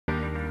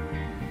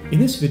In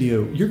this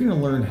video, you're going to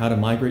learn how to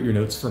migrate your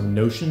notes from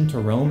Notion to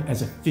Roam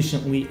as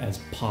efficiently as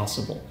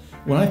possible.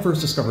 When I first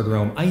discovered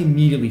Roam, I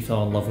immediately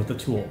fell in love with the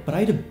tool, but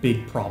I had a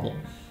big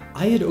problem.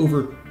 I had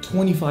over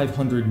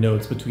 2,500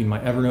 notes between my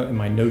Evernote and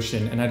my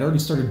Notion, and I'd already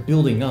started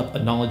building up a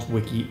knowledge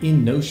wiki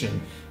in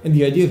Notion, and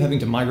the idea of having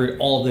to migrate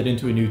all of that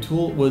into a new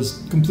tool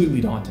was completely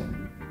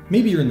daunting.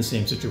 Maybe you're in the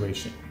same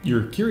situation.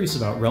 You're curious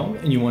about Roam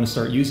and you want to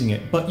start using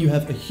it, but you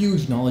have a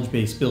huge knowledge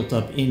base built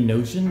up in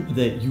Notion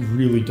that you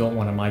really don't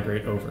want to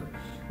migrate over.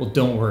 Well,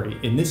 don't worry.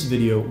 In this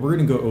video, we're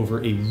going to go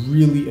over a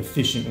really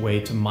efficient way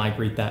to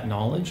migrate that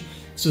knowledge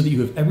so that you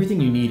have everything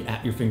you need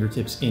at your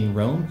fingertips in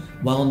Roam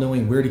while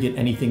knowing where to get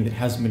anything that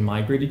hasn't been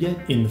migrated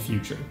yet in the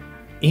future.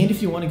 And if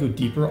you want to go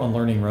deeper on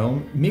learning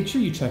Roam, make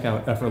sure you check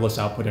out Effortless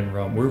Output in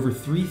Roam, where over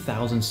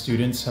 3,000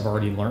 students have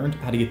already learned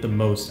how to get the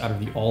most out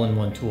of the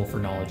all-in-one tool for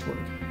knowledge work.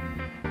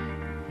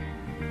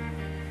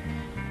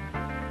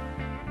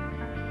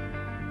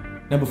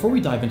 Now, before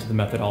we dive into the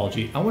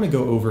methodology, I want to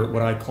go over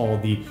what I call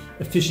the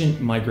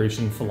efficient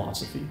migration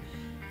philosophy.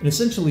 And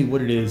essentially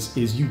what it is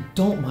you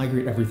don't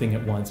migrate everything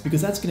at once,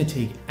 because that's going to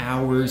take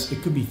hours,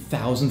 it could be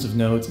thousands of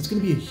notes, it's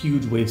going to be a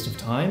huge waste of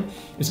time,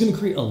 it's going to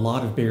create a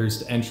lot of barriers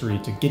to entry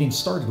to getting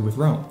started with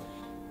Roam.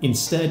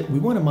 Instead, we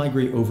want to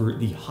migrate over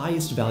the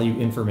highest value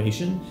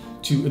information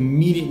to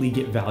immediately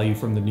get value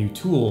from the new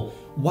tool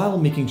while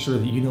making sure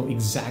that you know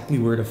exactly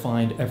where to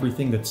find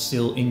everything that's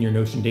still in your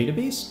Notion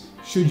database,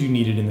 should you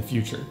need it in the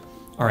future.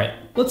 All right,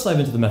 let's dive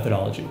into the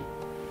methodology.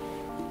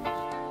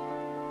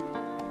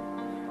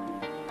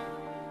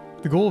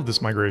 The goal of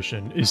this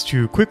migration is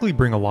to quickly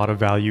bring a lot of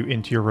value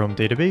into your Roam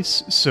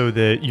database so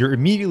that you're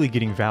immediately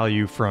getting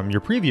value from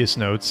your previous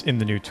notes in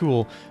the new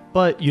tool,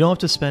 but you don't have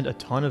to spend a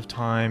ton of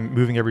time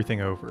moving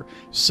everything over.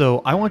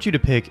 So I want you to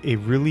pick a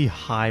really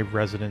high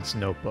resonance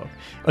notebook,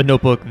 a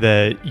notebook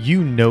that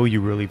you know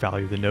you really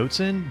value the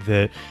notes in,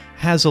 that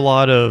has a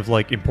lot of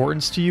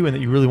importance to you and that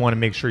you really want to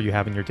make sure you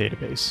have in your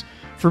database.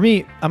 For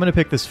me, I'm going to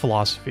pick this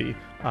philosophy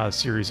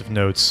series of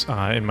notes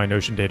in my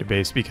Notion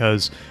database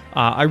because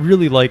I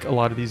really like a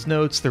lot of these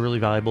notes. They're really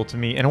valuable to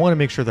me, and I want to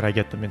make sure that I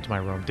get them into my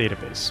Roam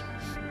database.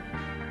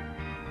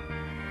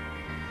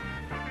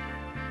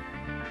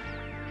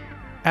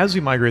 As we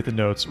migrate the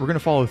notes, we're going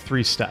to follow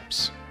 3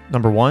 steps.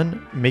 Number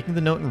 1, making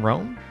the note in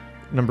Roam.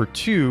 Number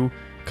 2,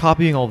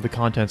 copying all of the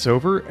contents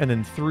over. And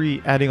then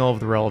 3, adding all of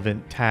the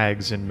relevant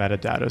tags and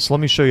metadata. So let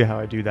me show you how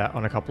I do that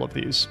on a couple of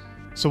these.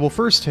 So we'll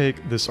first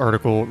take this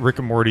article, Rick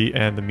and Morty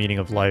and the Meaning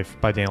of Life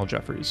by Daniel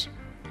Jeffries.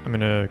 I'm going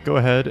to go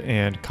ahead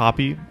and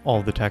copy all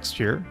of the text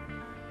here.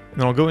 And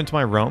then I'll go into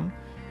my Roam,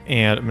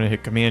 and I'm going to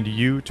hit Command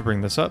U to bring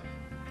this up,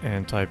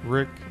 and type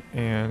Rick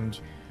and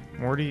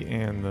Morty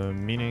and the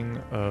Meaning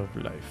of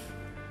Life.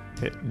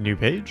 Hit New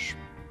Page,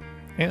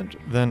 and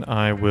then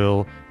I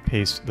will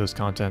paste those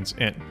contents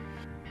in.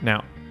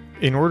 Now,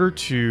 in order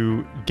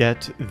to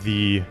get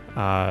the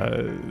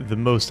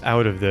most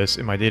out of this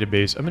in my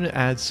database, I'm going to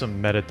add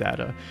some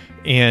metadata.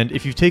 And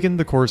if you've taken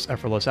the course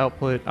Effortless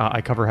Output,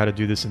 I cover how to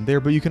do this in there,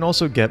 but you can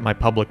also get my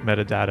public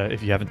metadata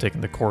if you haven't taken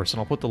the course,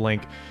 and I'll put the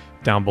link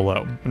down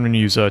below. I'm going to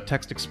use a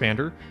text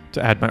expander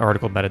to add my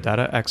article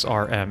metadata,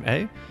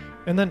 XRMA,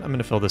 and then I'm going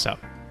to fill this out.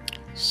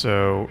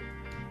 So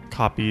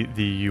copy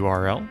the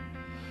URL,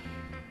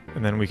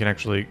 and then we can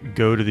actually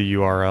go to the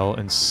URL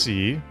and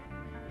see.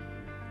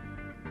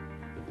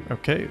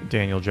 Okay,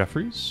 Daniel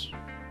Jeffries.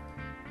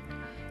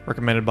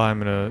 Recommended by, I'm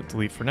going to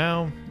delete for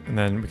now. And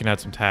then we can add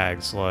some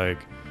tags like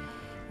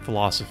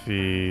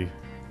philosophy,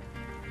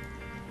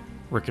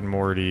 Rick and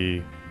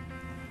Morty,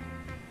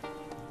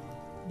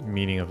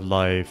 meaning of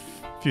life,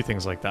 a few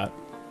things like that.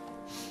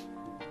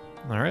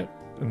 All right.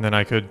 And then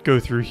I could go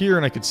through here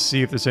and I could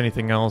see if there's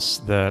anything else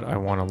that I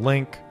want to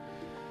link.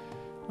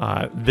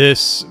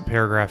 This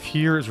paragraph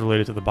here is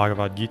related to the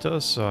Bhagavad Gita,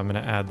 so I'm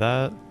going to add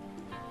that.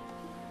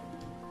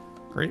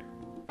 Great.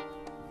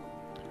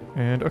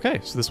 And okay,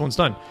 so this one's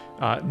done.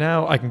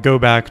 Now I can go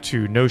back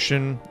to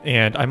Notion,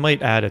 and I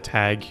might add a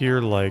tag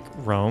here like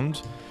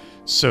roamed,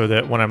 so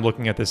that when I'm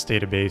looking at this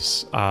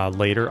database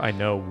later, I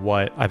know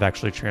what I've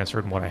actually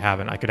transferred and what I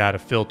haven't. I could add a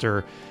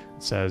filter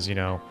that says,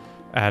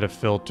 add a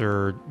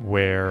filter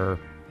where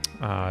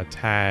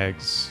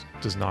tags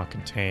does not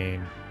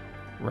contain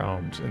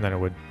roamed, and then it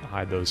would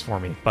hide those for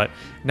me. But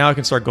now I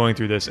can start going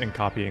through this and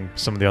copying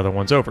some of the other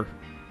ones over.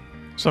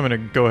 So I'm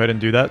going to go ahead and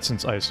do that,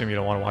 since I assume you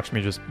don't want to watch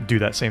me just do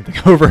that same thing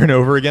over and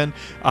over again.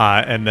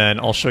 And then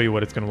I'll show you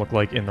what it's going to look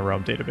like in the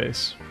Roam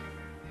database.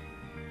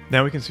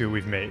 Now we can see what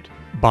we've made.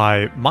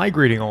 By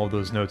migrating all of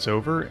those notes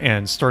over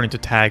and starting to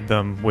tag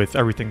them with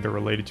everything they're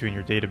related to in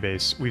your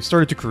database, we've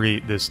started to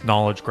create this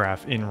knowledge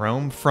graph in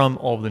Roam from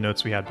all of the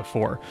notes we had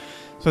before.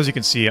 So as you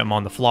can see, I'm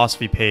on the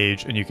philosophy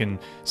page, and you can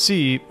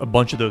see a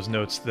bunch of those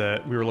notes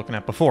that we were looking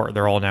at before.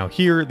 They're all now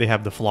here. They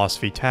have the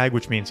philosophy tag,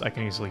 which means I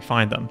can easily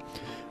find them.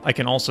 I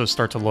can also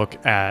start to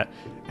look at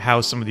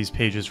how some of these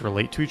pages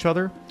relate to each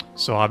other.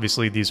 So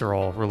obviously these are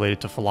all related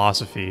to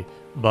philosophy,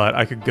 but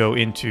I could go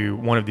into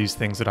one of these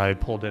things that I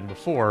had pulled in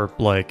before,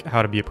 like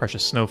how to be a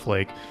precious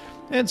snowflake,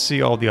 and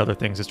see all the other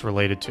things it's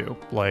related to,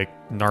 like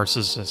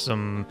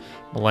narcissism,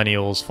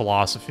 millennials,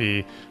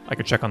 philosophy. I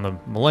could check on the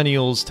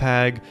millennials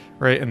tag,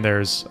 right? And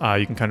there's,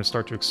 you can kind of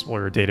start to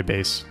explore your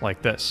database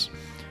like this.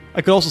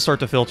 I could also start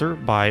to filter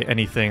by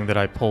anything that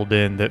I pulled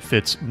in that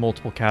fits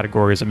multiple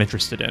categories I'm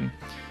interested in.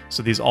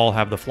 So these all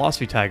have the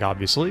philosophy tag,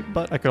 obviously,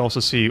 but I could also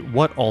see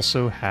what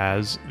also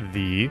has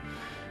the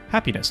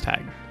happiness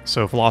tag.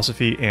 So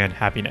philosophy and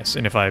happiness.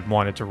 And if I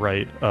wanted to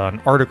write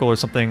an article or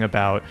something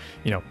about,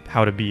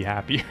 how to be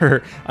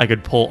happier, I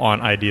could pull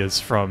on ideas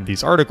from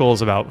these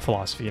articles about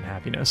philosophy and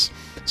happiness.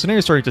 So now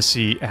you're starting to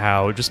see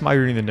how just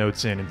migrating the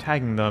notes in and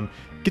tagging them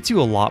gets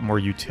you a lot more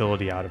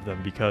utility out of them,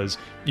 because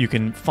you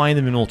can find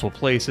them in multiple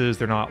places.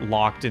 They're not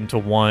locked into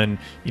one,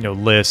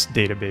 list,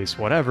 database,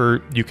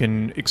 whatever. You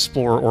can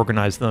explore,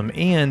 organize them,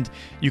 and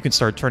you can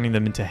start turning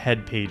them into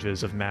head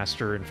pages of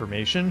master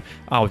information,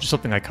 which is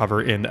something I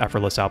cover in the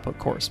Effortless Output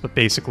course. But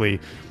basically,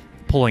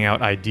 pulling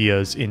out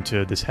ideas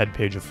into this head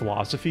page of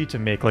philosophy to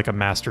make like a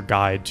master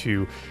guide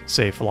to,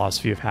 say,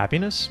 philosophy of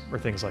happiness or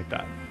things like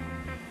that.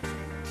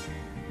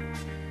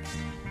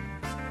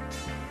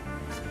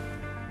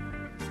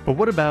 But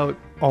what about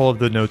all of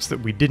the notes that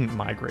we didn't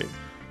migrate?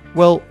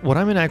 Well, what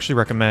I'm going to actually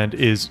recommend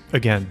is,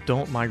 again,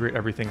 don't migrate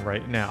everything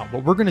right now.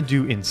 What we're going to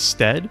do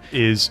instead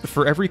is,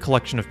 for every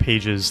collection of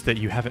pages that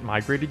you haven't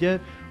migrated yet,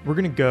 we're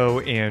going to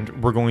go and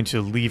we're going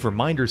to leave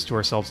reminders to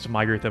ourselves to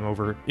migrate them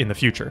over in the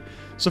future.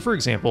 So for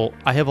example,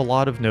 I have a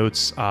lot of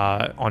notes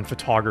on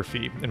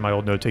photography in my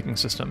old note-taking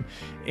system,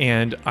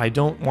 and I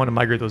don't want to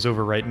migrate those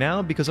over right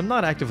now because I'm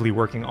not actively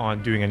working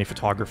on doing any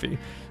photography.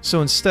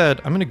 So instead,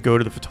 I'm going to go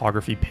to the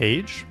photography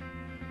page,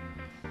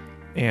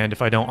 and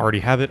if I don't already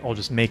have it, I'll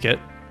just make it.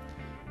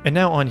 And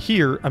now on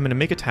here, I'm going to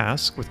make a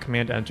task with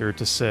Command Enter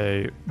to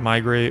say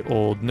migrate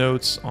old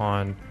notes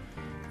on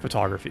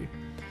photography.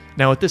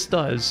 Now what this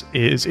does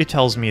is it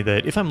tells me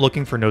that if I'm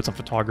looking for notes on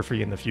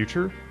photography in the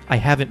future, I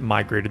haven't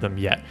migrated them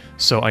yet.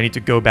 So I need to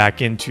go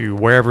back into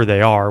wherever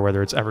they are,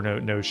 whether it's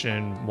Evernote,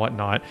 Notion,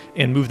 whatnot,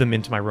 and move them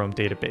into my Roam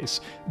database.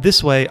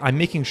 This way, I'm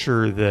making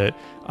sure that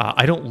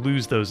I don't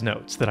lose those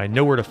notes, that I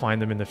know where to find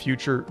them in the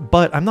future,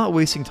 but I'm not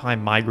wasting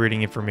time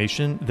migrating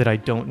information that I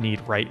don't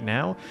need right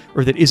now,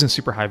 or that isn't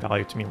super high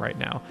value to me right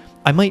now.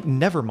 I might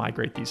never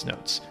migrate these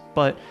notes,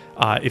 but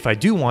if I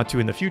do want to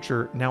in the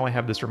future, now I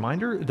have this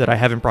reminder that I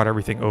haven't brought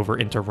everything over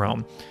into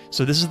Roam.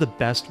 So this is the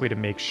best way to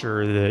make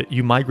sure that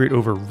you migrate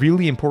over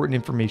really important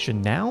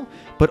information now,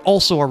 but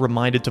also are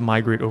reminded to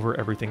migrate over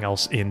everything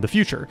else in the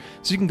future.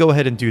 So you can go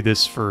ahead and do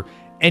this for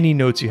any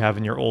notes you have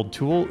in your old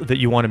tool that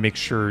you want to make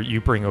sure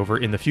you bring over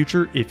in the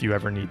future if you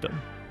ever need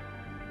them.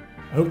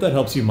 I hope that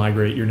helps you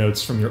migrate your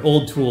notes from your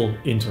old tool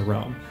into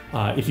Roam.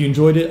 If you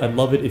enjoyed it, I'd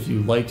love it if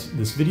you liked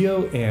this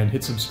video and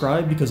hit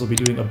subscribe, because I'll be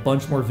doing a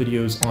bunch more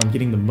videos on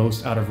getting the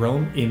most out of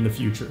Roam in the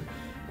future.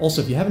 Also,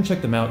 if you haven't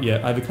checked them out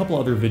yet, I have a couple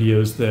other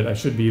videos that I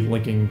should be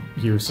linking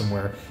here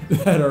somewhere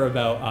that are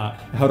about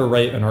how to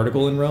write an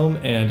article in Roam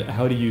and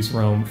how to use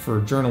Roam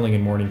for journaling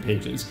and morning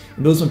pages.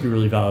 And those might be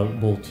really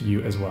valuable to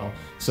you as well.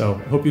 So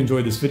I hope you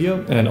enjoyed this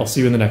video, and I'll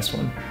see you in the next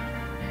one.